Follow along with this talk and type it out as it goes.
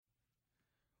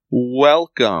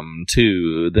Welcome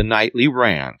to the Nightly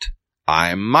Rant.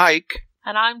 I'm Mike.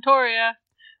 And I'm Torya.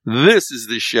 This is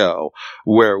the show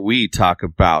where we talk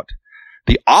about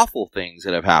the awful things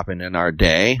that have happened in our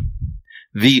day,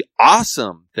 the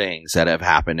awesome things that have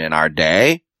happened in our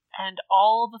day, and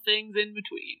all the things in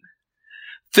between.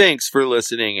 Thanks for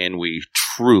listening, and we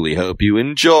truly hope you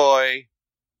enjoy.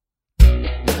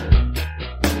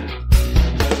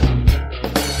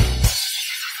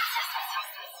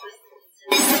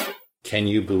 Can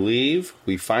you believe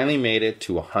we finally made it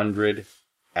to 100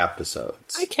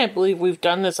 episodes? I can't believe we've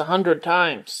done this 100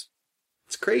 times.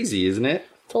 It's crazy, isn't it?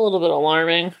 It's a little bit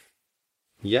alarming.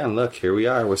 Yeah, and look, here we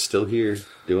are. We're still here,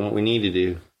 doing what we need to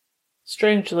do.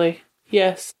 Strangely,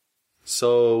 yes.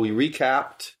 So we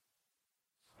recapped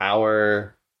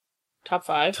our Top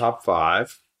 5. Top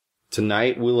 5.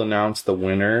 Tonight we'll announce the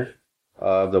winner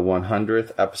of the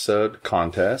 100th episode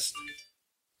contest.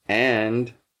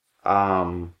 And,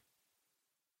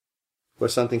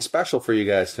 with something special for you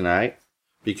guys tonight,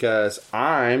 because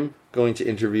I'm going to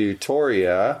interview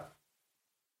Torya.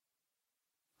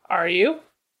 Are you?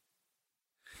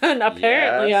 And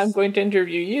apparently Yes. I'm going to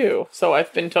interview you, so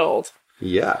I've been told.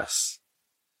 Yes.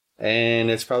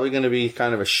 And it's probably going to be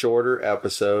kind of a shorter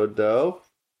episode, though,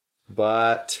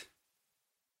 but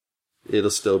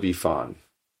it'll still be fun.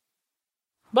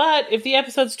 But if the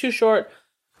episode's too short,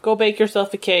 go bake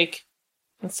yourself a cake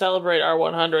and celebrate our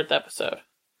 100th episode.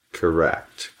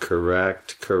 Correct.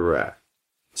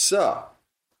 So,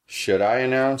 should I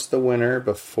announce the winner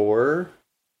before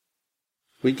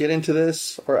we get into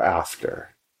this or after?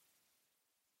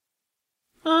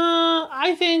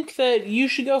 I think that you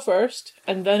should go first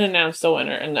and then announce the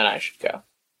winner, and then I should go.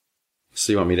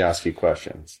 So you want me to ask you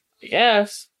questions?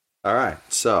 Yes. All right,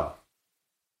 so.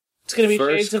 It's going to be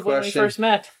First shades of when we question. first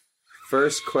met.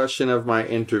 First question of my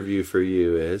interview for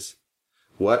you is,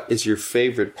 what is your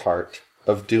favorite part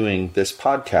of doing this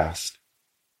podcast?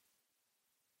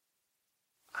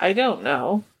 I don't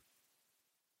know.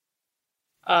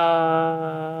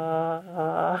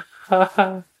 I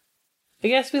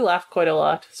guess we laugh quite a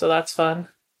lot, so that's fun.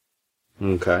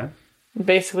 Okay.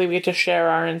 Basically, we get to share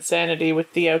our insanity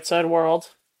with the outside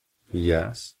world.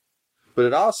 Yes. But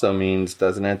it also means,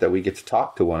 doesn't it, that we get to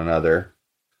talk to one another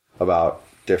about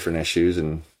different issues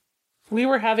and... We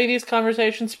were having these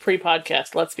conversations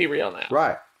pre-podcast, let's be real now.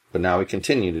 Right. But now we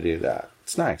continue to do that.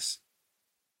 It's nice.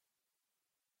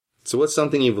 So what's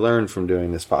something you've learned from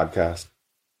doing this podcast?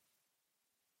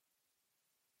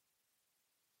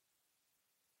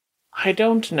 I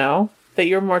don't know. That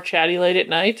you're more chatty late at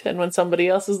night and when somebody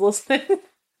else is listening.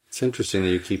 It's interesting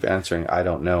that you keep answering, I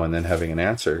don't know, and then having an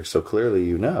answer. So clearly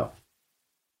you know.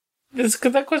 Because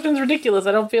that question's ridiculous.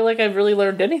 I don't feel like I've really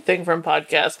learned anything from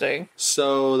podcasting.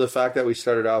 So the fact that we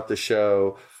started out the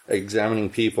show examining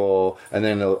people and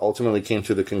then ultimately came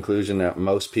to the conclusion that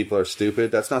most people are stupid,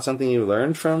 that's not something you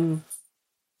learned from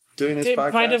doing this podcast?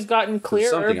 It might have gotten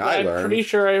clearer, but I'm pretty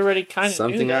sure I already kind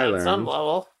of knew that on some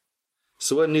level.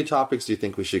 So what new topics do you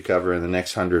think we should cover in the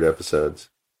next 100 episodes?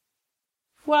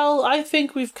 Well, I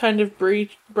think we've kind of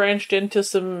branched into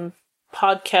some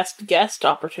podcast guest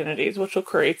opportunities, which will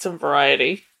create some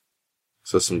variety.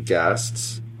 So some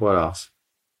guests. What else?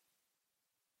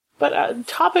 But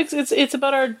topics, it's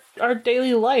about our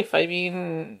daily life. I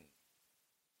mean,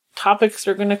 topics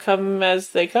are going to come as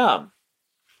they come.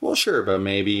 Well, sure, but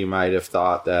maybe you might have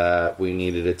thought that we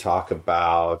needed to talk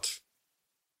about,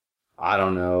 I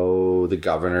don't know, the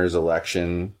governor's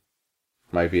election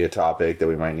might be a topic that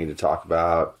we might need to talk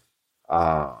about.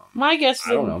 My guess is,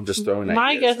 I don't know, I'm just throwing that.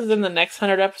 My guess is in the next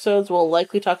 100 episodes, we'll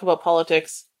likely talk about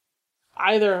politics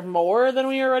either more than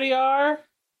we already are,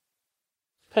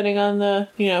 depending on the,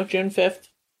 June 5th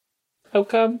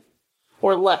outcome,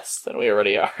 or less than we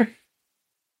already are.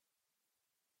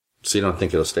 So you don't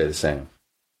think it'll stay the same?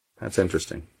 That's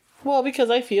interesting. Well, because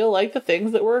I feel like the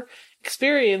things that we're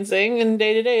experiencing in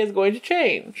day-to-day is going to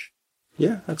change.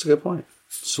 Yeah, that's a good point.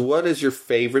 So what is your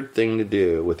favorite thing to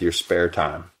do with your spare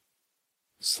time?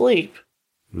 Sleep.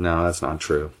 No, that's not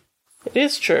true. It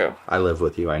is true. I live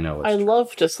with you. I know it's true. I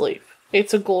love to sleep.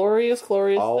 It's a glorious,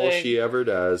 glorious thing. All she ever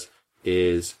does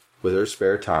is, with her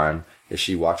spare time, is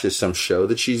she watches some show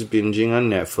that she's binging on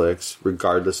Netflix,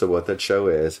 regardless of what that show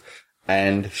is,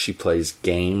 and she plays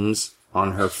games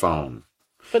on her phone.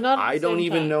 But not I don't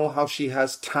even know how she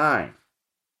has time.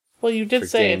 Well, you did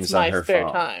say it's my spare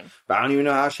time. But I don't even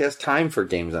know how she has time for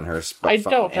games on her phone. I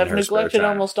don't. I've neglected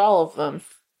almost all of them.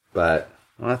 But,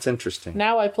 well, that's interesting.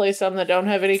 Now I play some that don't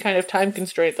have any kind of time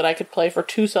constraint that I could play for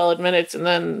 2 solid minutes, and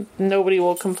then nobody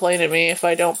will complain at me if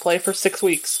I don't play for 6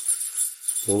 weeks.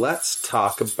 Let's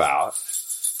talk about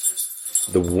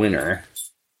the winner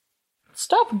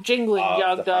Stop jingling,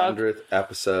 Yog the Dog. 100th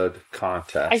episode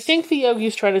contest. I think the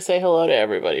Yogi's trying to say hello to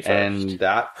everybody first. And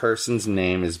that person's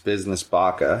name is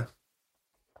Businessbacca.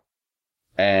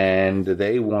 And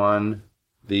they won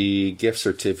the gift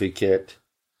certificate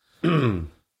to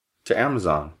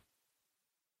Amazon.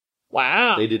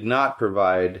 Wow. They did not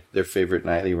provide their favorite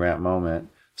Nightly Rant moment,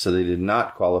 so they did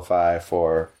not qualify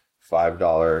for $5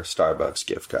 Starbucks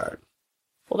gift card.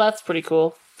 Well, that's pretty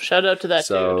cool. Shout out to that dude.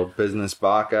 So,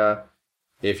 Businessbacca,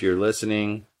 if you're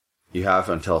listening, you have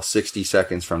until 60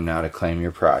 seconds from now to claim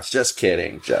your prize. Just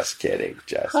kidding.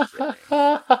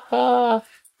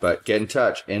 But get in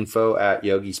touch.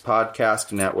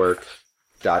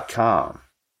 info@yogispodcastnetwork.com.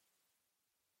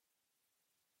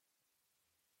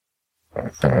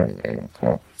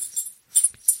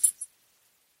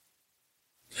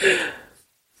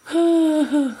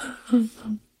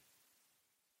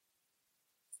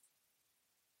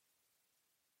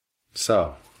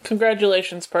 So,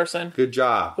 congratulations, person. good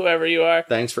job. Whoever you are.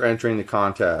 Thanks for entering the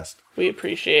contest. We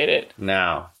appreciate it.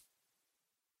 Now,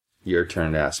 your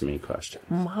turn to ask me a question.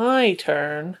 My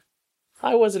turn.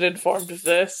 I wasn't informed of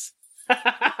this.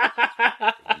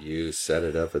 You set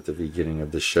it up at the beginning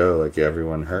of the show like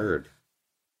everyone heard.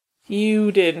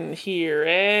 You didn't hear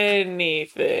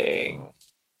anything.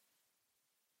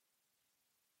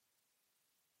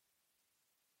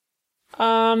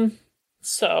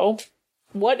 So,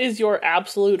 what is your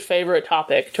absolute favorite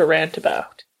topic to rant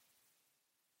about?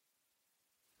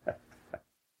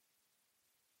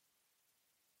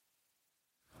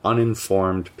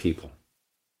 Uninformed people.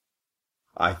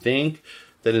 I think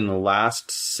that in the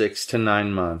last 6 to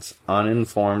 9 months,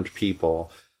 uninformed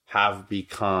people have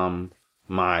become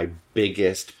my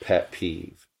biggest pet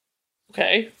peeve.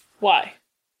 Okay, why?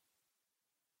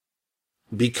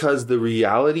 Because the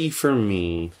reality for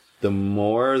me, the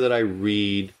more that I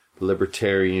read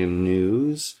libertarian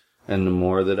news and the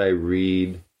more that I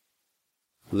read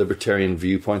libertarian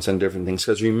viewpoints on different things,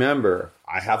 because remember,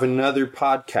 I have another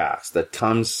podcast that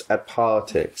comes at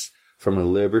politics from a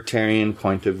libertarian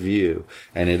point of view,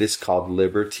 and it is called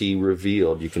Liberty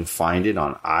Revealed. You can find it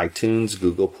on iTunes,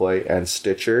 Google Play, and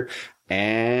Stitcher,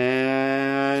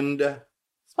 and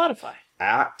Spotify.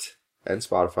 at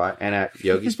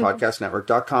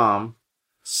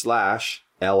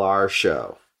yogispodcastnetwork.com/LR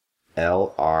show.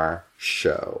 LR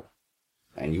show.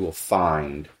 And you will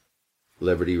find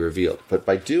Liberty Revealed. But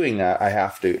by doing that,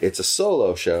 it's a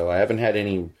solo show. I haven't had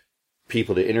any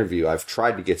people to interview. I've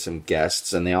tried to get some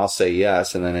guests, and they all say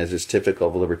yes, and then as is typical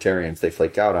of libertarians, they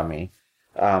flake out on me.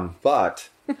 But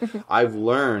I've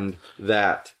learned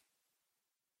that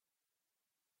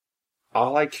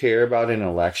all I care about in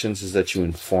elections is that you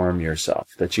inform yourself,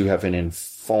 that you have an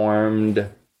informed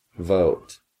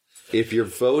vote. If your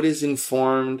vote is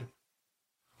informed,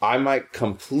 I might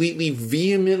completely,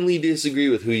 vehemently disagree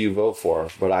with who you vote for,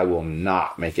 but I will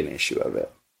not make an issue of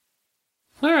it.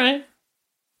 All right.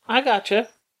 I gotcha.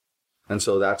 And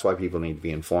so that's why people need to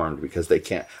be informed, because they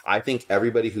can't. I think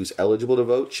everybody who's eligible to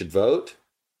vote should vote,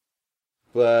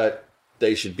 but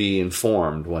they should be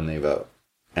informed when they vote.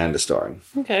 End of story.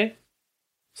 Okay.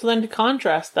 So then to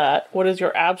contrast that, what is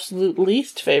your absolute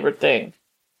least favorite thing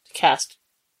to cast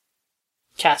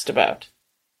about?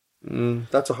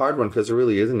 That's a hard one, because there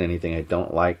really isn't anything I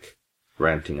don't like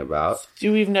ranting about.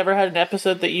 So we've never had an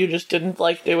episode that you just didn't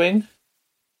like doing?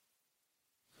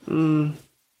 Now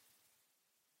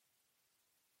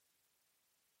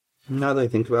that I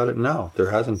think about it, no,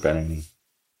 there hasn't been any.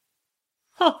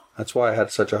 Huh. That's why I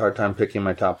had such a hard time picking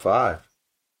my top 5.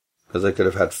 Because I could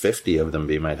have had 50 of them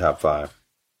be my top 5.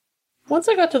 Once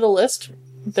I got to the list,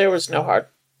 there was no hard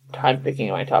time picking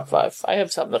my top 5. I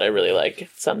have some that I really like,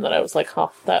 some that I was like,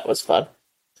 that was fun.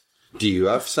 Do you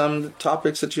have some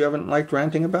topics that you haven't liked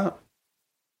ranting about?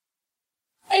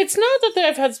 It's not that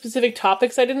I've had specific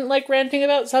topics I didn't like ranting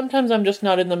about. Sometimes I'm just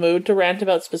not in the mood to rant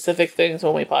about specific things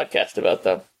when we podcast about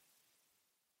them.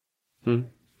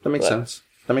 That makes sense.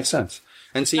 That makes sense.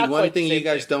 And see, one thing you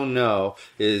guys don't know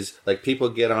is, like, people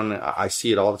get on, I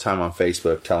see it all the time on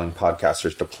Facebook, telling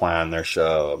podcasters to plan their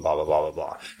show, blah, blah, blah, blah,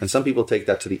 blah. And some people take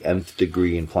that to the nth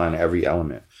degree and plan every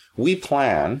element. We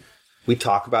plan, we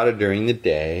talk about it during the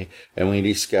day, and we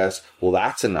discuss, well,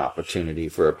 that's an opportunity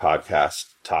for a podcast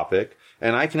topic.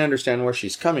 And I can understand where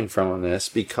she's coming from on this,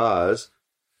 because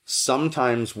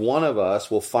sometimes one of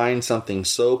us will find something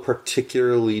so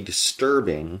particularly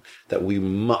disturbing that we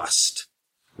must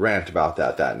rant about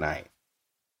that night.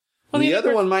 Well, the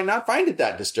other one might not find it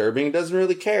that disturbing, doesn't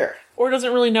really care. Or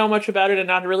doesn't really know much about it and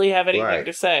not really have anything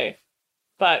to say.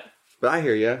 But I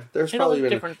hear you. There's probably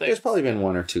been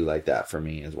one or two like that for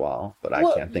me as well, but I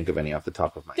can't think of any off the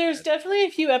top of my head. There's definitely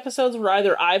a few episodes where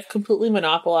either I've completely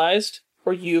monopolized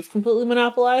or you've completely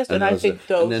monopolized, and I think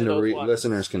those and then are those ones.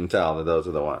 Listeners can tell that those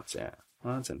are the ones. Yeah,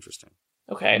 well, that's interesting.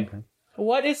 Okay.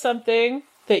 What is something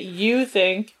that you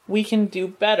think we can do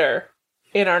better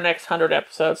in our next 100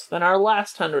 episodes than our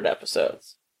last 100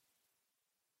 episodes?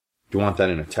 Do you want that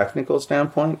in a technical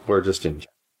standpoint or just in general?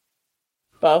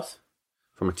 Both.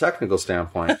 From a technical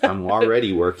standpoint, I'm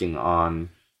already working on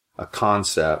a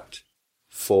concept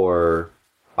for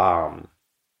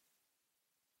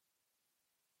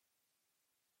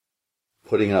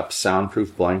putting up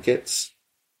soundproof blankets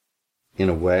in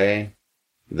a way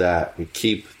that we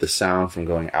keep the sound from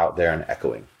going out there and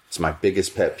echoing. It's my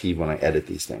biggest pet peeve when I edit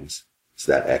these things. It's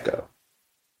that echo.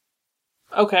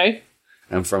 Okay.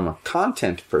 And from a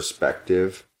content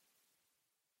perspective,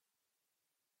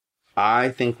 I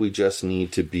think we just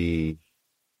need to be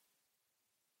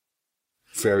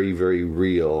very, very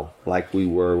real like we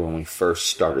were when we first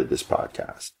started this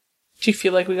podcast. Do you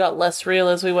feel like we got less real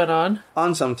as we went on?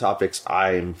 On some topics,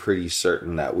 I'm pretty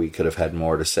certain that we could have had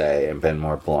more to say and been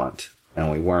more blunt,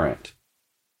 and we weren't.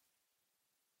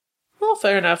 Well,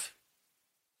 fair enough.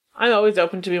 I'm always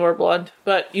open to be more blunt,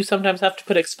 but you sometimes have to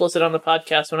put explicit on the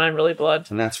podcast when I'm really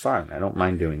blunt. And that's fine. I don't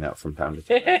mind doing that from time to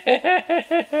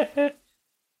time.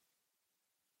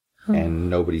 And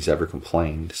nobody's ever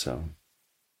complained, so.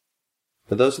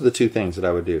 But those are the two things that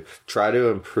I would do. Try to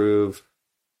improve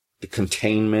the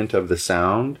containment of the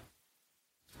sound,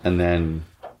 and then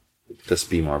just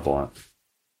be more blunt.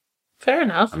 Fair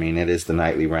enough. I mean, it is the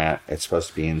Nightly Rant. It's supposed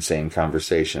to be insane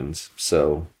conversations,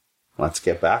 so let's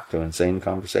get back to insane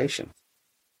conversations.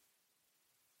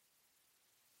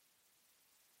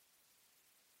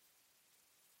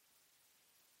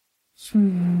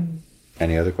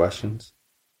 Any other questions?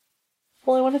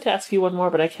 Well, I wanted to ask you one more,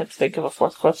 but I can't think of a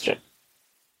fourth question.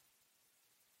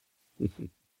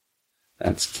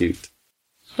 That's cute.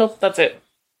 Nope, that's it.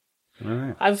 All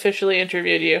right. I've officially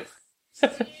interviewed you.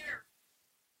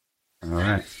 All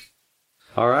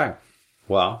right.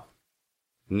 Well,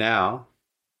 now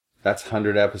that's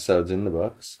 100 episodes in the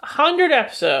books. 100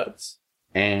 episodes.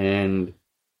 And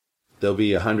there'll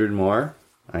be 100 more.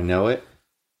 I know it.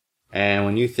 And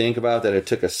when you think about that, it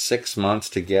took us 6 months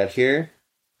to get here.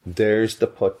 There's the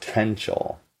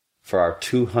potential for our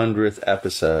 200th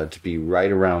episode to be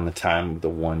right around the time of the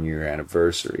 1-year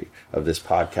anniversary of this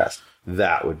podcast.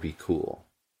 That would be cool.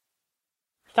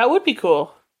 That would be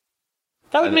cool.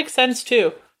 That would make sense,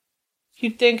 too.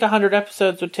 You'd think 100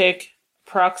 episodes would take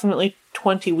approximately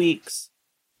 20 weeks.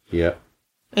 Yep.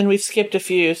 And we've skipped a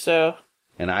few, so.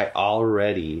 And I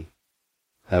already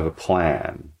have a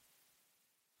plan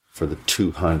for the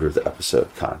 200th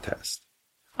episode contest.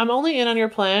 I'm only in on your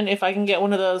plan if I can get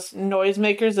one of those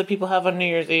noisemakers that people have on New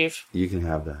Year's Eve. You can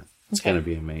have that. It's going to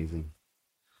be amazing.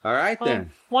 All right,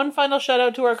 then. One final shout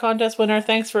out to our contest winner.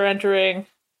 Thanks for entering.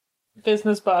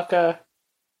 Businessbacca.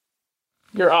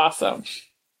 You're awesome.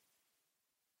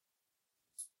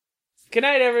 Good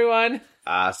night, everyone.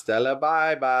 Hasta la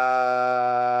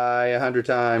bye-bye 100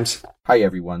 times. Hi,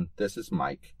 everyone. This is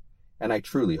Mike, and I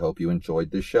truly hope you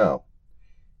enjoyed this show.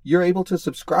 You're able to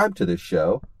subscribe to this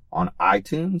show on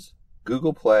iTunes,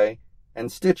 Google Play, and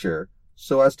Stitcher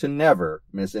so as to never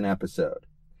miss an episode.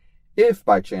 If,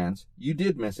 by chance, you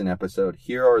did miss an episode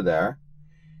here or there,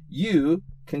 you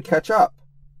can catch up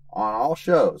on all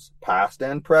shows, past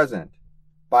and present,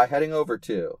 by heading over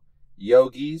to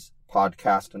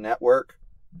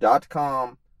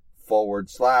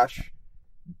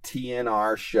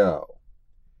yogispodcastnetwork.com/TNR show.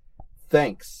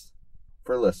 Thanks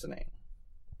for listening.